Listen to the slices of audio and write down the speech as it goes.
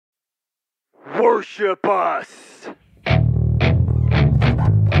Worship us!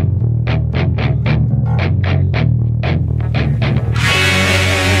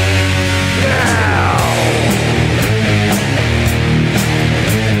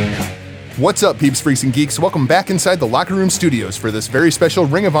 What's up, peeps, freaks, and geeks? Welcome back inside the Locker Room Studios for this very special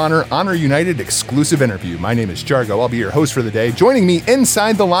Ring of Honor Honor United exclusive interview. My name is Jargo. I'll be your host for the day. Joining me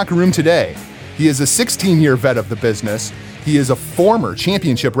inside the locker room today, he is a 16-year vet of the business. He is a former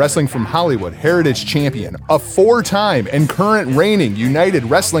Championship Wrestling from Hollywood Heritage Champion, a 4-time and current reigning United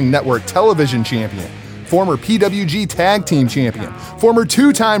Wrestling Network Television Champion, former PWG Tag Team Champion, former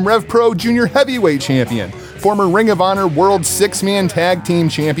 2-time Rev Pro Junior Heavyweight Champion, former Ring of Honor World 6-Man Tag Team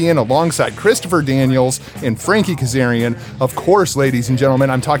Champion alongside Christopher Daniels and Frankie Kazarian. Of course, ladies and gentlemen,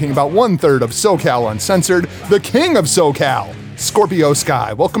 I'm talking about 1/3 of SoCal Uncensored, the king of SoCal, Scorpio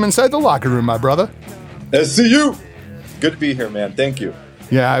Sky. Welcome inside the locker room, my brother. SCU! Good to be here, man. Thank you.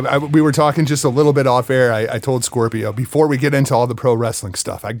 Yeah, we were talking just a little bit off air. I told Scorpio, before we get into all the pro wrestling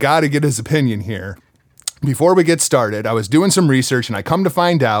stuff, I got to get his opinion here. Before we get started, I was doing some research and I come to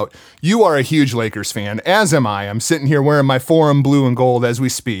find out you are a huge Lakers fan, as am I. I'm sitting here wearing my Forum blue and gold as we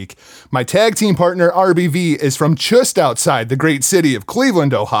speak. My tag team partner, RBV, is from just outside the great city of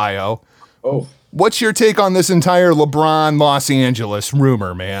Cleveland, Ohio. Oh. What's your take on this entire LeBron Los Angeles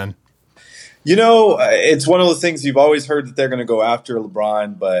rumor, man? You know, it's one of those things you've always heard that they're going to go after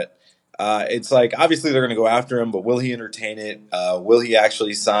LeBron, but it's like, obviously they're going to go after him, but will he entertain it? Will he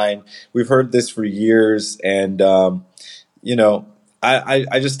actually sign? We've heard this for years, and, you know,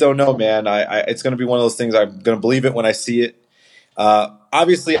 I just don't know, man. It's going to be one of those things. I'm going to believe it when I see it.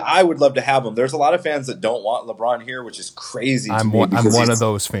 Obviously, I would love to have him. There's a lot of fans that don't want LeBron here, which is crazy to me. I'm one of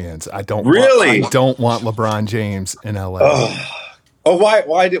those fans. I don't want LeBron James in LA. Oh,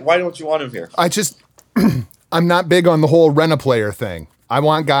 why don't you want him here? I'm not big on the whole rent-a-player thing. I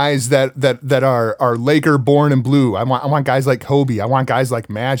want guys that are Laker born and blue. I want guys like Kobe. I want guys like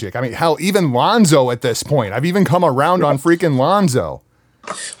Magic. I mean, hell, even Lonzo at this point. I've even come around on freaking Lonzo.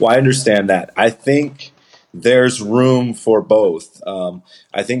 Well, I understand that. I think there's room for both.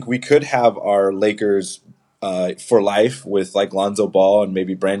 I think we could have our Lakers for life with like Lonzo Ball and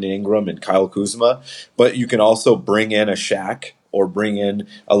maybe Brandon Ingram and Kyle Kuzma, but you can also bring in a Shaq or bring in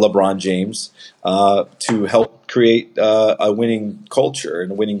a LeBron James to help create a winning culture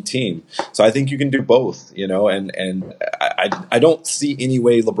and a winning team. So I think you can do both, you know, and I don't see any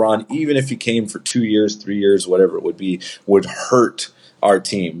way LeBron, even if he came for 2 years, 3 years, whatever it would be, would hurt our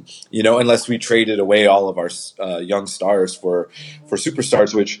team, you know, unless we traded away all of our young stars for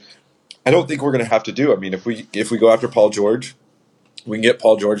superstars, which I don't think we're going to have to do. I mean, if we go after Paul George, we can get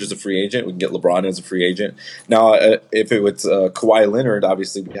Paul George as a free agent. We can get LeBron as a free agent. Now, if it was Kawhi Leonard,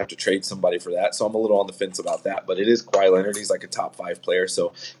 obviously we'd have to trade somebody for that. So I'm a little on the fence about that. But it is Kawhi Leonard. He's like a top 5 player.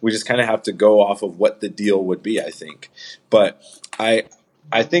 So we just kind of have to go off of what the deal would be, I think. But I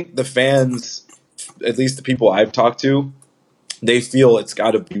think the fans, at least the people I've talked to, they feel it's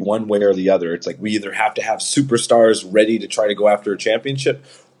got to be one way or the other. It's like we either have to have superstars ready to try to go after a championship,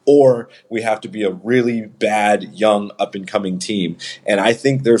 or we have to be a really bad, young, up-and-coming team. And I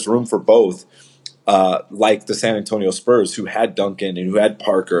think there's room for both, like the San Antonio Spurs, who had Duncan and who had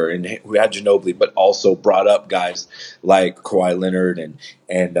Parker and who had Ginobili, but also brought up guys like Kawhi Leonard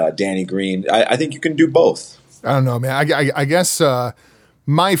and Danny Green. I think you can do both. I don't know, man. I guess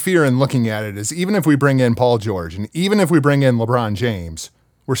my fear in looking at it is even if we bring in Paul George and even if we bring in LeBron James,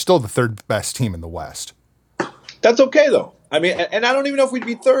 we're still the 3rd best team in the West. That's okay, though. I mean, and I don't even know if we'd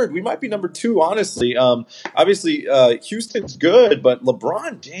be 3rd. We might be number 2, honestly. Obviously, Houston's good, but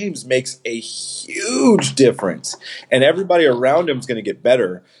LeBron James makes a huge difference, and everybody around him is going to get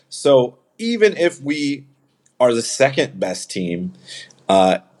better. So even if we are the 2nd best team,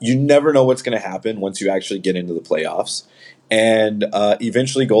 you never know what's going to happen once you actually get into the playoffs. And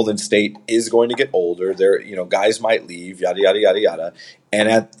eventually, Golden State is going to get older. Guys might leave, yada yada yada yada.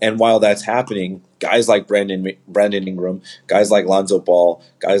 And while that's happening, guys like Brandon Ingram, guys like Lonzo Ball,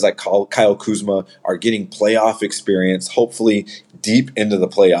 guys like Kyle Kuzma are getting playoff experience. Hopefully, deep into the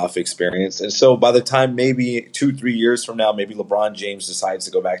playoff experience. And so, by the time maybe 2-3 years from now, maybe LeBron James decides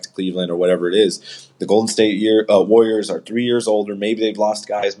to go back to Cleveland or whatever it is, the Golden State Warriors are 3 years older. Maybe they've lost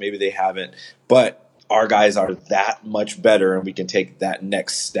guys, maybe they haven't, but our guys are that much better, and we can take that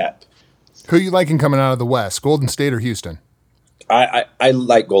next step. Who you liking coming out of the West, Golden State or Houston? I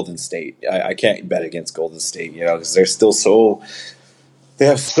like Golden State. I can't bet against Golden State, you know, because they're still they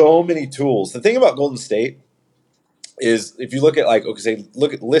have so many tools. The thing about Golden State is if you look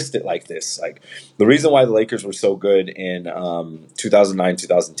at list it like this. Like the reason why the Lakers were so good in 2009,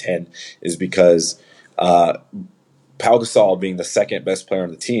 2010 is because Pau Gasol being the second best player on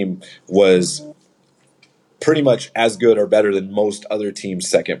the team was pretty much as good or better than most other teams'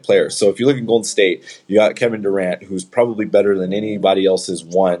 second players. So if you look at Golden State, you got Kevin Durant, who's probably better than anybody else's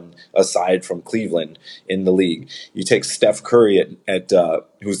one aside from Cleveland in the league. You take Steph Curry at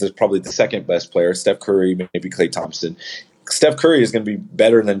who's probably the second best player. Steph Curry, maybe Klay Thompson. Steph Curry is going to be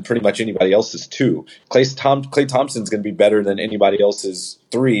better than pretty much anybody else's two. Klay Thompson is going to be better than anybody else's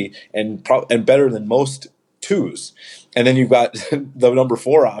three, and better than most twos. And then you've got the number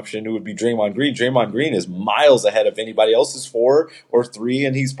 4 option, who would be Draymond Green. Draymond Green is miles ahead of anybody else's 4 or 3,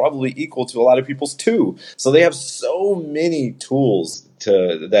 and he's probably equal to a lot of people's 2. So they have so many tools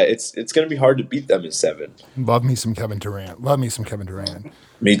that it's going to be hard to beat them in 7. Love me some Kevin Durant.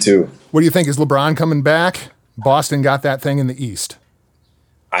 Me too. What do you think? Is LeBron coming back? Boston got that thing in the East.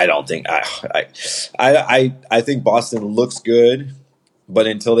 I don't think I think Boston looks good. But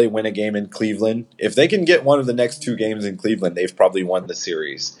until they win a game in Cleveland, if they can get one of the next 2 games in Cleveland, they've probably won the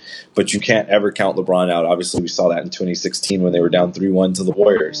series. But you can't ever count LeBron out. Obviously, we saw that in 2016 when they were down 3-1 to the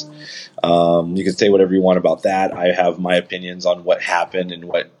Warriors. You can say whatever you want about that. I have my opinions on what happened and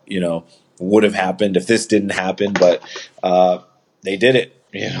what would have happened if this didn't happen. But they did it.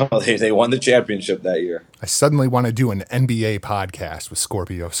 They won the championship that year. I suddenly want to do an NBA podcast with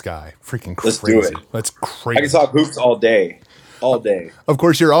Scorpio Sky. Freaking crazy. Let's do it. That's crazy. I can talk hoops all day. All day. Of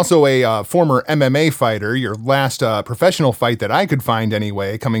course, you're also a former MMA fighter. Your last professional fight that I could find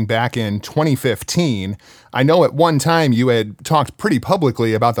anyway, coming back in 2015. I know at one time you had talked pretty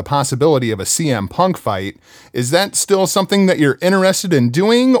publicly about the possibility of a CM Punk fight. Is that still something that you're interested in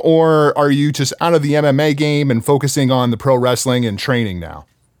doing, or are you just out of the MMA game and focusing on the pro wrestling and training now?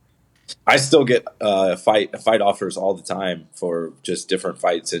 I still get fight offers all the time for just different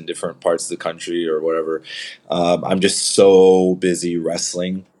fights in different parts of the country or whatever. I'm just so busy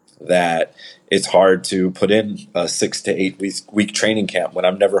wrestling that it's hard to put in a 6 to 8 week training camp when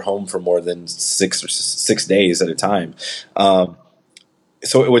I'm never home for more than 6 days at a time.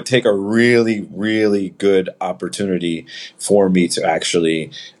 So it would take a really, really good opportunity for me to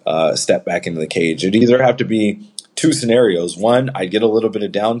actually step back into the cage. It'd either have to be 2 scenarios. One, I'd get a little bit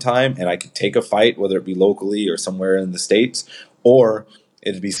of downtime and I could take a fight, whether it be locally or somewhere in the States, or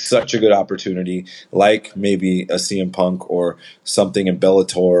it'd be such a good opportunity, like maybe a CM Punk or something in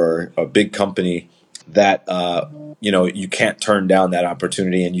Bellator or a big company that, you can't turn down that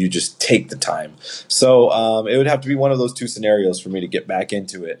opportunity and you just take the time. So it would have to be one of those 2 scenarios for me to get back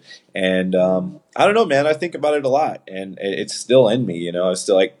into it. And I don't know, man. I think about it a lot, and it's still in me. It's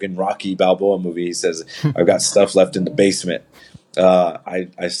still like in Rocky Balboa movie. He says, "I've got stuff left in the basement."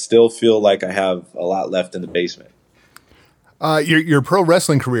 I still feel like I have a lot left in the basement. Your pro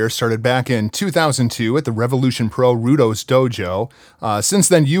wrestling career started back in 2002 at the Revolution Pro Rudo's Dojo. Since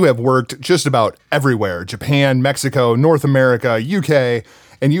then, you have worked just about everywhere: Japan, Mexico, North America, UK,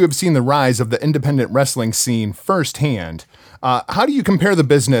 and you have seen the rise of the independent wrestling scene firsthand. How do you compare the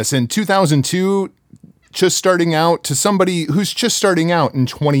business in 2002, just starting out, to somebody who's just starting out in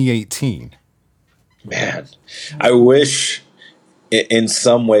 2018? Man, I wish in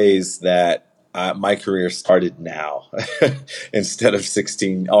some ways that my career started now instead of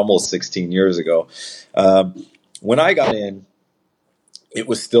almost 16 years ago. When I got in, it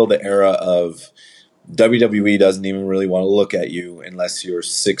was still the era of WWE doesn't even really want to look at you unless you're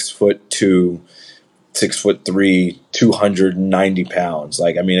 6'2", 6'3", 290 pounds.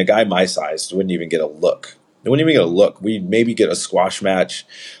 A guy my size wouldn't even get a look. They wouldn't even get a look. We'd maybe get a squash match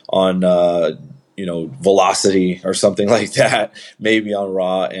on, Velocity or something like that, maybe on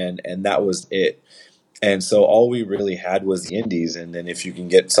Raw, and that was it. And so all we really had was the indies, and then if you can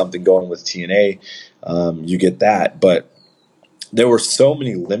get something going with TNA, you get that. But there were so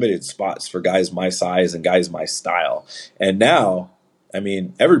many limited spots for guys my size and guys my style. And now,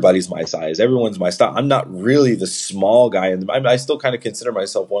 everybody's my size. Everyone's my style. I'm not really the small guy. I still kind of consider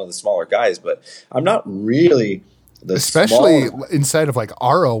myself one of the smaller guys, but I'm not really especially inside of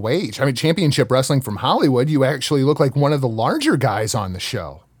ROH. Championship Wrestling from Hollywood, you actually look like one of the larger guys on the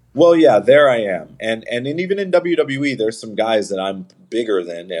show. Well, yeah, there I am. And even in WWE, there's some guys that I'm bigger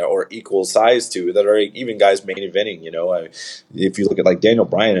than or equal size to that are even guys main eventing. If you look at Daniel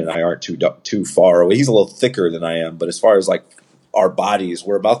Bryan and I aren't too far away. He's a little thicker than I am, but as far as our bodies,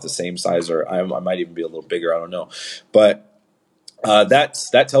 we're about the same size, or I might even be a little bigger. I don't know. But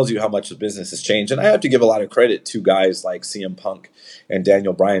that tells you how much the business has changed. And I have to give a lot of credit to guys like CM Punk and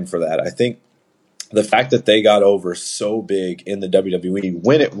Daniel Bryan for that. I think the fact that they got over so big in the WWE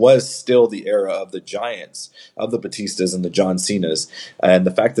when it was still the era of the giants, of the Batistas and the John Cenas, and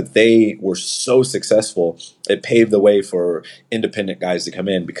the fact that they were so successful, it paved the way for independent guys to come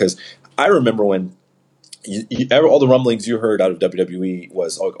in. Because I remember when all the rumblings you heard out of WWE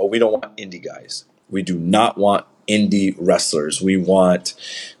was, oh, we don't want indie guys. We do not want indie wrestlers. We want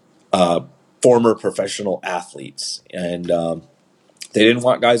former professional athletes. And they didn't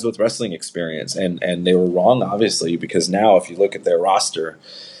want guys with wrestling experience. And they were wrong, obviously, because now if you look at their roster,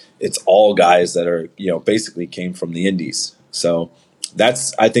 it's all guys that are, basically came from the indies. So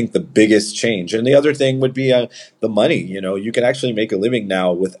that's, I think, the biggest change. And the other thing would be the money. You can actually make a living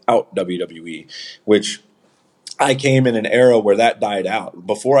now without WWE, which I came in an era where that died out.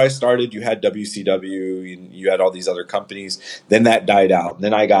 Before I started, you had WCW, you had all these other companies. Then that died out.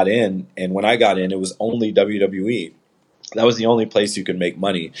 Then I got in, and when I got in, it was only WWE. That was the only place you could make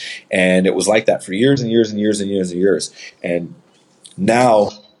money. And it was like that for years and years and years and years and years. And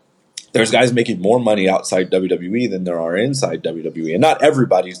now there's guys making more money outside WWE than there are inside WWE. And not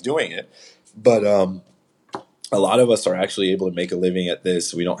everybody's doing it, but a lot of us are actually able to make a living at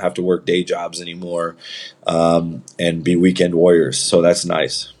this. We don't have to work day jobs anymore and be weekend warriors. So that's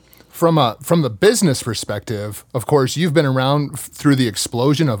nice. From the business perspective, of course, you've been around through the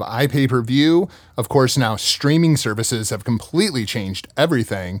explosion of iPay-per-view. Of course, now streaming services have completely changed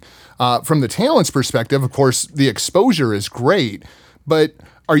everything. From the talent's perspective, of course, the exposure is great, but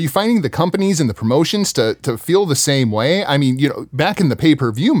are you finding the companies and the promotions to feel the same way? I mean, back in the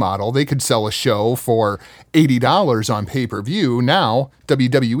pay-per-view model, they could sell a show for $80 on pay-per-view. Now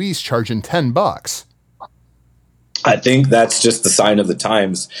WWE's charging $10. I think that's just the sign of the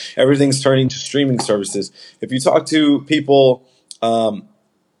times. Everything's turning to streaming services. If you talk to people,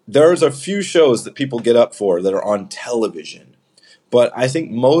 there's a few shows that people get up for that are on television. But I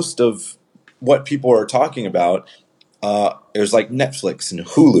think most of what people are talking about there's like Netflix and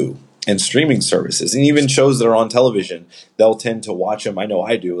Hulu and streaming services, and even shows that are on television, they'll tend to watch them. I know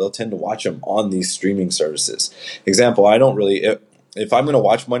I do. They'll tend to watch them on these streaming services. Example, I don't really, if I'm going to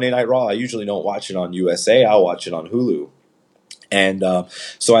watch Monday Night Raw, I usually don't watch it on USA. I'll watch it on Hulu. And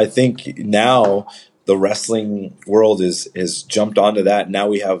so I think now the wrestling world is jumped onto that. Now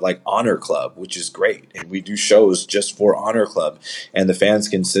we have like Honor Club, which is great. And we do shows just for Honor Club. And the fans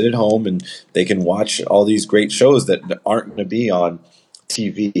can sit at home and they can watch all these great shows that aren't going to be on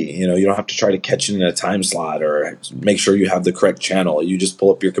TV. You don't have to try to catch it in a time slot or make sure you have the correct channel. You just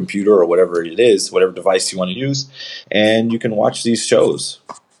pull up your computer or whatever it is, whatever device you want to use, and you can watch these shows.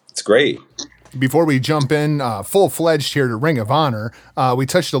 It's great. Before we jump in full-fledged here to Ring of Honor, we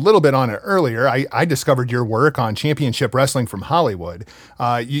touched a little bit on it earlier. I discovered your work on Championship Wrestling from Hollywood.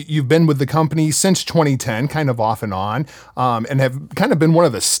 You've been with the company since 2010, kind of off and on, and have kind of been one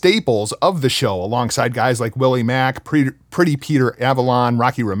of the staples of the show alongside guys like Willie Mack, Pretty Peter Avalon,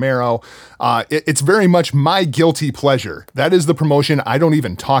 Rocky Romero. It's very much my guilty pleasure. That is the promotion. I don't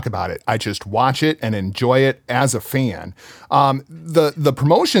even talk about it. I just watch it and enjoy it as a fan. The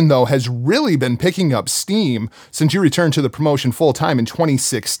promotion, though, has really been picking up steam since you returned to the promotion full-time in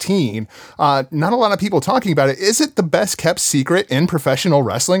 2016. Not a lot of people talking about it. Is it the best kept secret in professional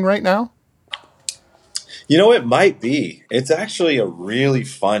wrestling right now? It might be. It's actually a really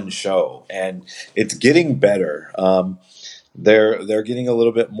fun show, and it's getting better. They're getting a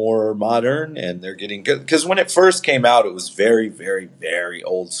little bit more modern, and they're getting good. Because when it first came out, it was very, very, very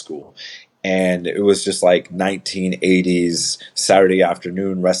old school. And it was just like 1980s Saturday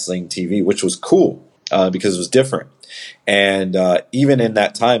afternoon wrestling TV, which was cool because it was different. And even in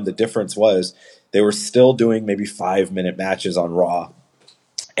that time, the difference was they were still doing maybe 5-minute matches on Raw.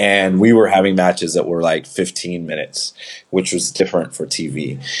 And we were having matches that were like 15 minutes, which was different for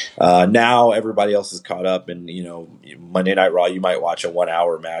TV. Now everybody else is caught up, and Monday Night Raw, you might watch a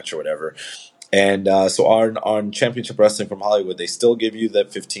 1-hour match or whatever. And so on Championship Wrestling from Hollywood, they still give you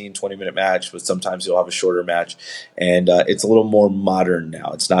that 15, 20-minute match, but sometimes you'll have a shorter match. And it's a little more modern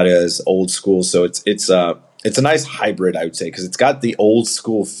now. It's not as old school. So it's a nice hybrid, I would say, because it's got the old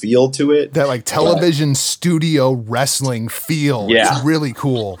school feel to it. That like television studio wrestling feel. Yeah. It's really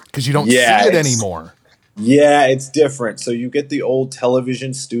cool because you don't see it anymore. Yeah, it's different. So you get the old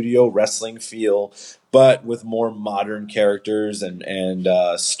television studio wrestling feel, but with more modern characters and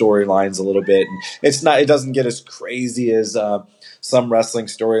storylines a little bit. And it doesn't get as crazy as some wrestling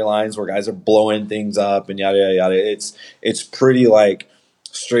storylines where guys are blowing things up and yada yada yada. It's pretty like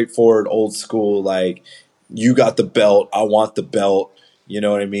straightforward, old school. Like, you got the belt, I want the belt. You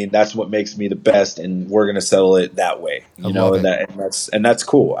know what I mean? That's what makes me the best, and we're gonna settle it that way. And that's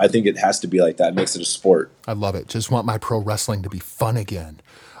cool. I think it has to be like that. It makes it a sport. I love it. Just want my pro wrestling to be fun again.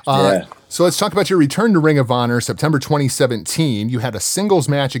 Yeah. So let's talk about your return to Ring of Honor, September 2017. You had a singles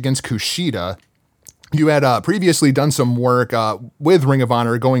match against Kushida. You had previously done some work with Ring of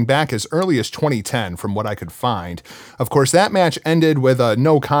Honor going back as early as 2010, from what I could find. Of course, that match ended with a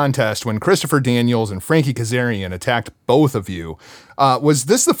no contest when Christopher Daniels and Frankie Kazarian attacked both of you. Was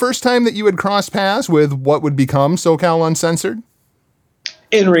this the first time that you had crossed paths with what would become SoCal Uncensored?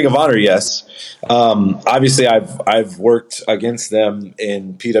 In Ring of Honor, yes. Obviously, I've worked against them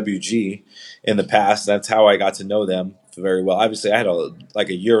in PWG in the past. That's how I got to know them very well. Obviously, I had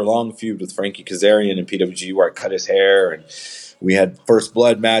a year-long feud with Frankie Kazarian in PWG where I cut his hair, and we had first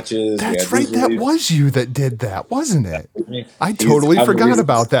blood matches. That's right. That was you that did that, wasn't it? I totally forgot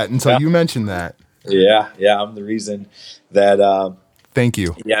about that until you mentioned that. Yeah, I'm the reason that. Thank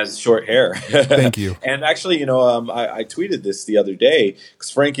you. He has short hair. Thank you. And actually, I tweeted this the other day because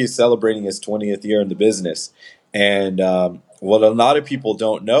Frankie is celebrating his 20th year in the business. And what a lot of people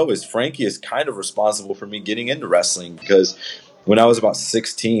don't know is Frankie is kind of responsible for me getting into wrestling because when I was about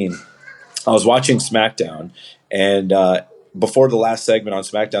 16, I was watching SmackDown. And before the last segment on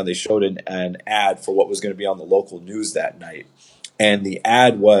SmackDown, they showed an ad for what was going to be on the local news that night. And the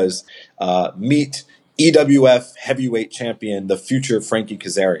ad was meet EWF heavyweight champion, the future Frankie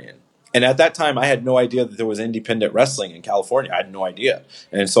Kazarian. And at that time, I had no idea that there was independent wrestling in California. I had no idea.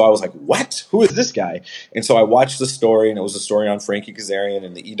 And so I was like, what? Who is this guy? And so I watched the story, and it was a story on Frankie Kazarian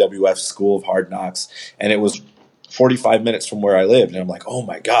and the EWF School of Hard Knocks. And it was 45 minutes from where I lived. And I'm like, oh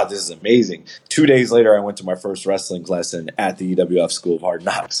my God, this is amazing. 2 days later, I went to my first wrestling lesson at the EWF School of Hard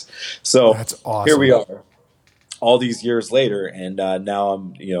Knocks. So that's awesome. Here we are. All these years later, and now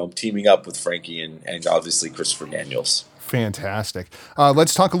I'm teaming up with Frankie and obviously Christopher Daniels. Fantastic.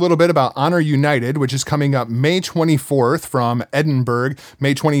 Let's talk a little bit about Honor United, which is coming up May 24th from Edinburgh,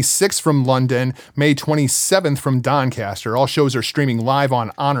 May 26th from London, May 27th from Doncaster. All shows are streaming live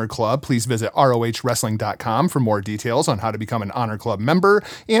on Honor Club. Please visit rohwrestling.com for more details on how to become an Honor Club member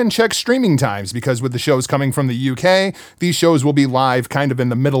and check streaming times, because with the shows coming from the UK, these shows will be live kind of in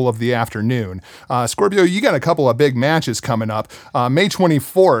the middle of the afternoon. Scorpio, you got a couple of big matches coming up. May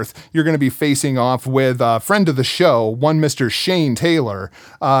 24th, you're going to be facing off with a friend of the show, one Mr. Shane Taylor.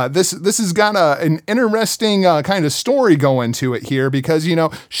 This has got an interesting kind of story going to it here, because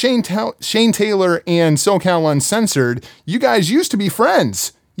Shane Taylor and SoCal Uncensored, you guys used to be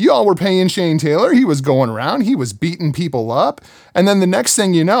friends. You all were paying Shane Taylor. He was going around. He was beating people up. And then the next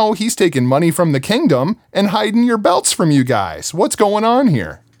thing you know, he's taking money from the Kingdom and hiding your belts from you guys. What's going on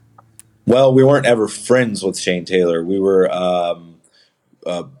here? Well, we weren't ever friends with Shane Taylor. We were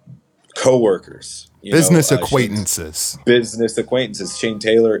co-workers. Business acquaintances. Business acquaintances. Shane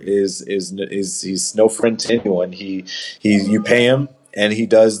Taylor he's no friend to anyone. You pay him and he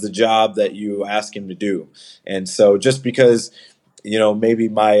does the job that you ask him to do. And so just because maybe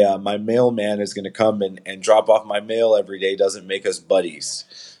my mailman is going to come and drop off my mail every day doesn't make us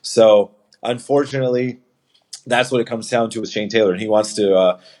buddies. So unfortunately, that's what it comes down to with Shane Taylor. And he wants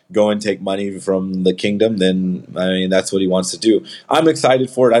to go and take money from the Kingdom, then, that's what he wants to do. I'm excited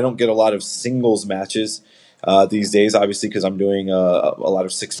for it. I don't get a lot of singles matches these days, obviously, because I'm doing a lot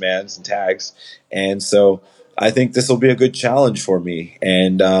of six-mans and tags. And so I think this will be a good challenge for me.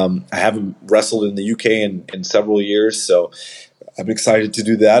 And I haven't wrestled in the UK in several years, so I'm excited to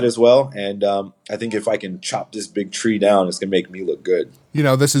do that as well. And I think if I can chop this big tree down, it's going to make me look good.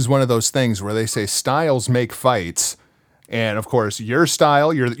 This is one of those things where they say styles make fights. And of course, your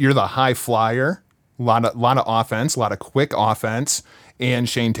style, you're the high flyer, a lot of offense, a lot of quick offense. And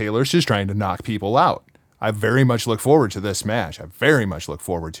Shane Taylor's just trying to knock people out. I very much look forward to this match. I very much look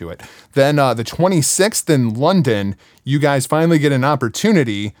forward to it. Then the 26th in London, you guys finally get an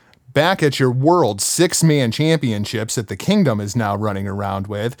opportunity back at your World Six-Man Championships that the Kingdom is now running around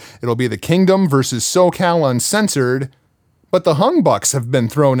with. It'll be the Kingdom versus SoCal Uncensored, but the Hung Bucks have been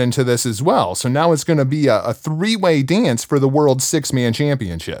thrown into this as well. So now it's going to be a three-way dance for the World Six-Man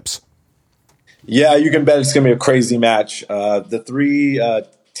Championships. Yeah, you can bet it's going to be a crazy match. The three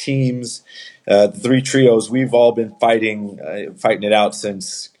teams, the three trios, we've all been fighting it out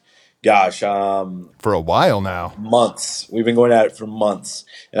since for a while now. Months. We've been going at it for months.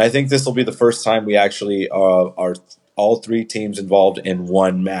 And I think this will be the first time we actually are all three teams involved in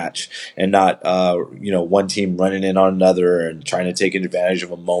one match and not, one team running in on another and trying to take advantage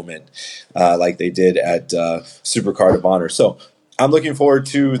of a moment like they did at Supercard of Honor. So I'm looking forward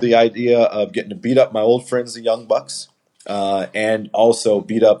to the idea of getting to beat up my old friends, the Young Bucks. And also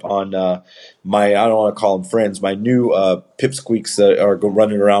beat up on I don't want to call them friends, my new pipsqueaks that are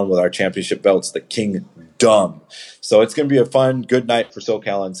running around with our championship belts, the Kingdom. So it's going to be a fun, good night for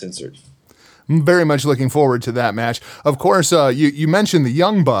SoCal Uncensored. I'm very much looking forward to that match. Of course, you mentioned the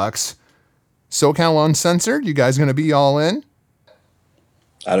Young Bucks. SoCal Uncensored, you guys going to be all in?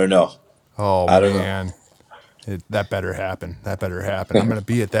 I don't know. Oh, I don't know. man. That better happen. That better happen. I'm going to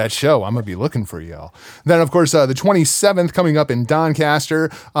be at that show. I'm going to be looking for y'all. Then, of course, the 27th coming up in Doncaster.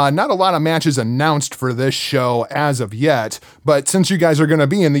 Not a lot of matches announced for this show as of yet, but since you guys are going to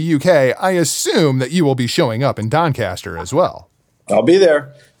be in the UK, I assume that you will be showing up in Doncaster as well. I'll be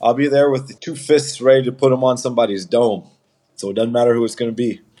there. I'll be there with the 2 fists ready to put them on somebody's dome. So it doesn't matter who it's going to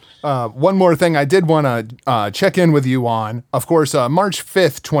be. One more thing I did want to check in with you on. Of course, March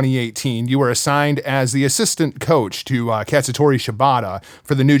 5th, 2018, you were assigned as the assistant coach to Katsutori Shibata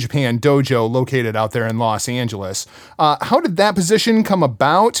for the New Japan Dojo located out there in Los Angeles. How did that position come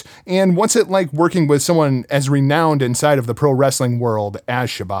about, and what's it like working with someone as renowned inside of the pro wrestling world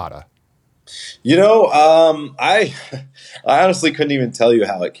as Shibata? I honestly couldn't even tell you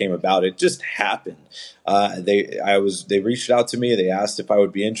how it came about. It just happened. They reached out to me. They asked if I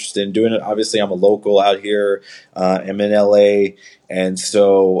would be interested in doing it. Obviously, I'm a local out here. I'm in LA, and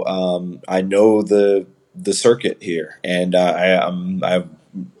so I know the circuit here, and I'm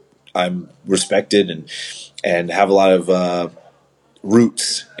respected and have a lot of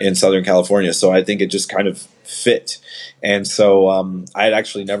roots in Southern California. So I think it just kind of fit. And so I had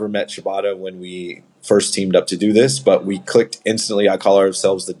actually never met Shibata when we first teamed up to do this, but we clicked instantly. I call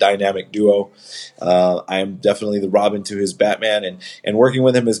ourselves the dynamic duo. I am definitely the Robin to his Batman, and working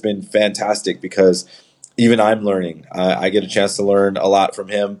with him has been fantastic because even I'm learning. I get a chance to learn a lot from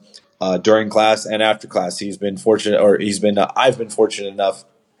him during class and after class. I've been fortunate enough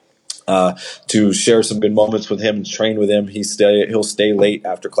to share some good moments with him and train with him. He'll stay late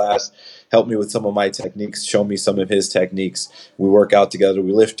after class, help me with some of my techniques, show me some of his techniques. We work out together,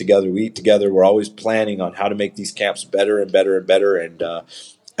 we lift together, we eat together. We're always planning on how to make these camps better and better and better. And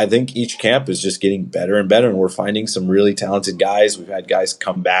I think each camp is just getting better and better, and we're finding some really talented guys. We've had guys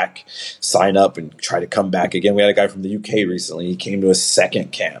come back, sign up, and try to come back again. We had a guy from the UK recently. He came to a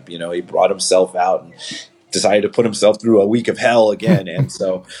second camp. He brought himself out and decided to put himself through a week of hell again. And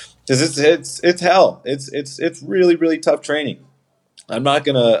so it's hell. It's really, really tough training. I'm not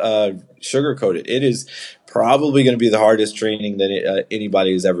going to sugarcoat it. It is probably going to be the hardest training that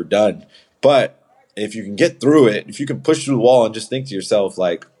anybody has ever done. But if you can get through it, if you can push through the wall and just think to yourself,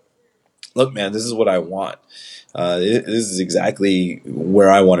 like, look, man, this is what I want. This is exactly where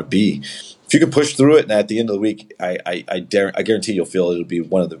I want to be. If you can push through it, and at the end of the week, I guarantee you'll feel it'll be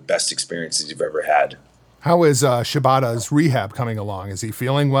one of the best experiences you've ever had. How is Shibata's rehab coming along? Is he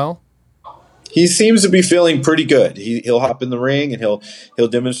feeling well? He seems to be feeling pretty good. He'll hop in the ring and he'll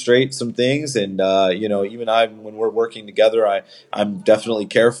demonstrate some things. And even when we're working together, I'm definitely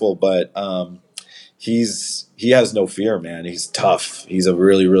careful. But he has no fear, man. He's tough. He's a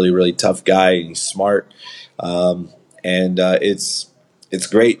really, really, really tough guy. And he's smart. It's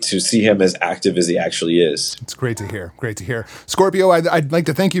great to see him as active as he actually is. It's great to hear. Great to hear. Scorpio, I'd like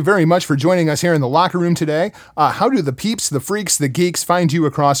to thank you very much for joining us here in the locker room today. How do the peeps, the freaks, the geeks find you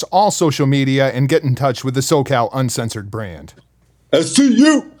across all social media and get in touch with the SoCal Uncensored brand?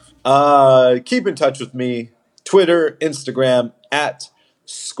 STU! Keep in touch with me. Twitter, Instagram, at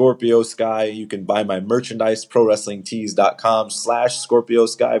Scorpio Sky. You can buy my merchandise, prowrestlingtees.com/Scorpio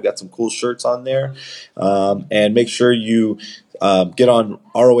Sky. I've got some cool shirts on there. And make sure you get on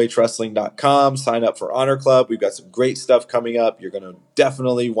ROHWrestling.com, sign up for Honor Club. We've got some great stuff coming up. You're going to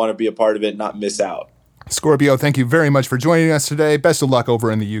definitely want to be a part of it, not miss out. Scorpio, thank you very much for joining us today. Best of luck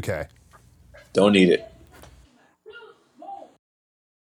over in the UK. Don't need it.